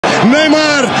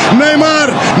Neymar, Neymar,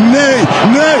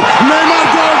 Neymar,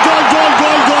 جول جول جول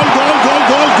جول جول جول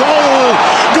جول جول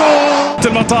جول.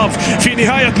 المطاف في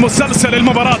نهاية مسلسل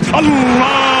المباراة.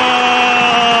 الله.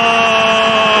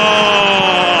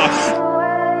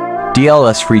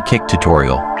 DLS free kick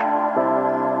tutorial.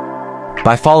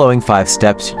 By following 5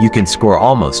 steps, you can score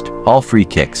almost all free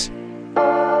kicks.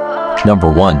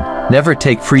 Number 1. Never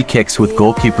take free kicks with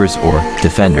goalkeepers or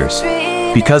defenders,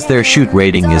 because their shoot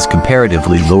rating is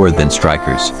comparatively lower than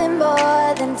strikers.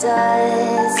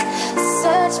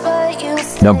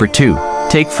 Number 2.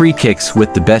 Take free kicks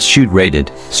with the best shoot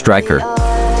rated striker.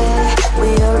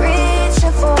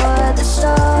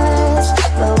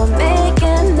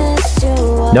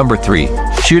 Number 3.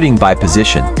 Shooting by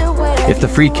position. If the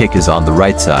free kick is on the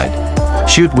right side,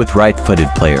 shoot with right-footed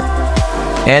player.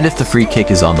 And if the free kick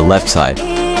is on the left side,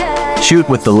 shoot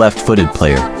with the left-footed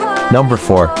player. Number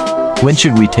 4. When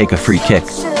should we take a free kick?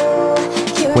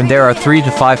 When there are 3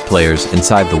 to 5 players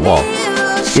inside the wall,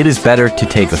 it is better to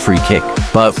take a free kick.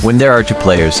 But when there are 2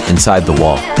 players inside the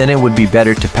wall, then it would be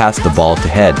better to pass the ball to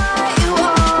head.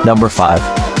 Number 5.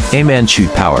 Aim and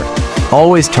shoot power.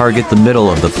 Always target the middle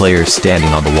of the players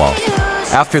standing on the wall.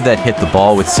 After that, hit the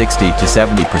ball with 60 to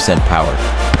 70% power.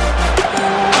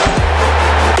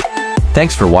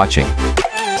 Thanks for watching.